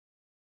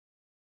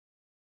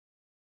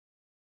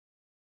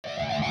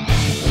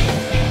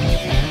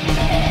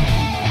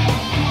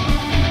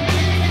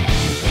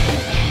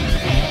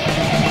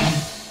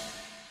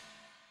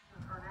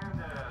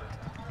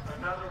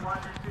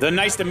The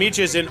Nice to Meet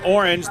You's in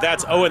orange.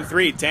 That's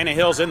 0-3. Dana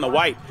Hills in the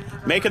white.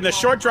 Making the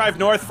short drive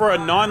north for a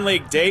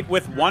non-league date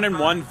with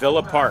 1-1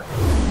 Villa Park.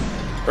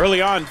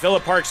 Early on, Villa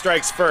Park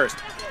strikes first.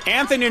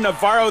 Anthony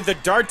Navarro the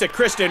dart to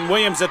Christian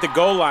Williams at the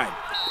goal line.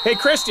 Hey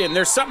Christian,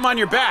 there's something on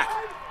your back.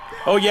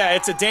 Oh yeah,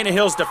 it's a Dana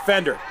Hills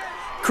defender.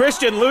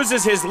 Christian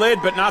loses his lid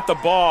but not the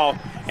ball,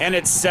 and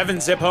it's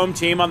 7-zip home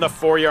team on the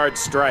 4-yard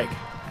strike.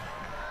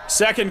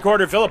 Second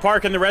quarter, Villa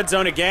Park in the red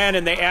zone again,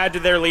 and they add to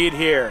their lead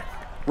here.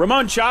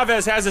 Ramon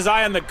Chavez has his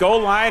eye on the goal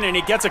line, and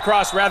he gets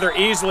across rather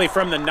easily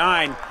from the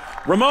 9.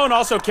 Ramon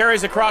also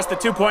carries across the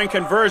 2-point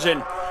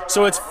conversion,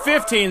 so it's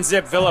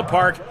 15-zip Villa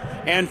Park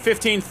and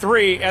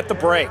 15-3 at the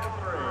break.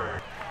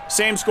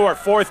 Same score,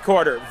 fourth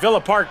quarter.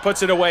 Villa Park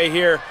puts it away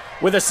here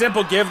with a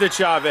simple give to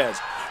Chavez.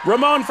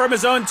 Ramon from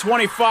his own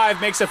 25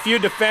 makes a few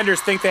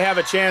defenders think they have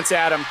a chance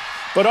at him,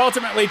 but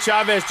ultimately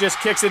Chavez just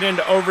kicks it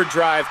into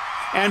overdrive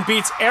and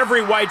beats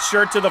every white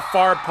shirt to the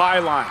far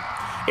pylon.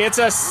 It's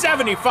a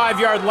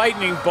 75-yard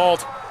lightning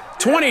bolt,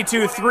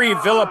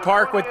 22-3 Villa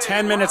Park with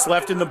 10 minutes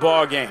left in the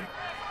ball game.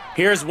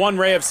 Here's one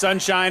ray of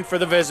sunshine for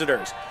the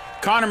visitors.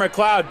 Connor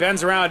McLeod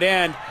bends around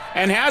end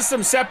and has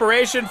some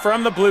separation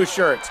from the blue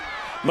shirts.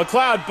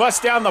 McLeod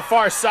busts down the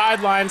far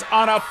sidelines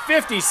on a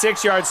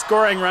 56-yard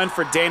scoring run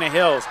for Dana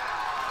Hills.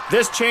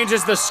 This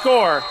changes the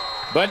score,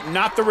 but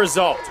not the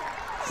result.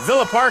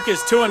 Villa Park is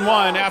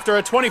 2-1 after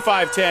a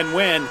 25-10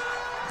 win.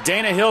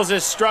 Dana Hills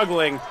is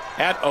struggling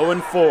at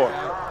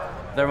 0-4.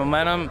 Their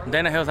momentum,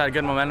 Dana Hills had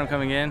good momentum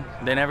coming in.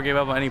 They never gave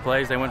up on any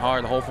plays. They went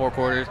hard the whole 4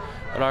 quarters.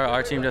 But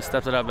our team just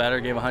stepped it up better,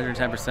 gave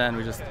 110%.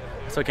 We just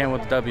still came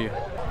with the W.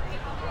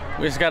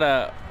 We just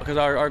gotta, because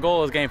our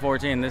goal is game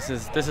 14. This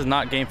is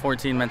not game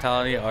 14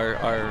 mentality.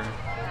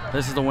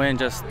 This is the win,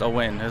 just a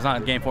win. It's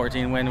not game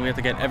 14 win. We have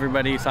to get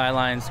everybody,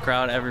 sidelines,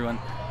 crowd, everyone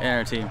in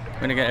our team.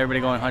 We're gonna get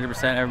everybody going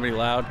 100%, everybody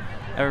loud,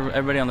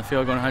 everybody on the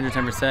field going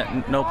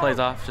 110%. No plays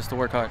off, just to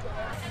work hard.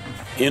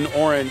 In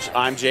orange,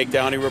 I'm Jake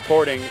Downey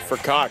reporting for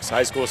Cox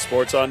High School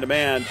Sports on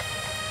Demand,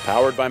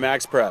 powered by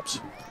Max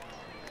Preps.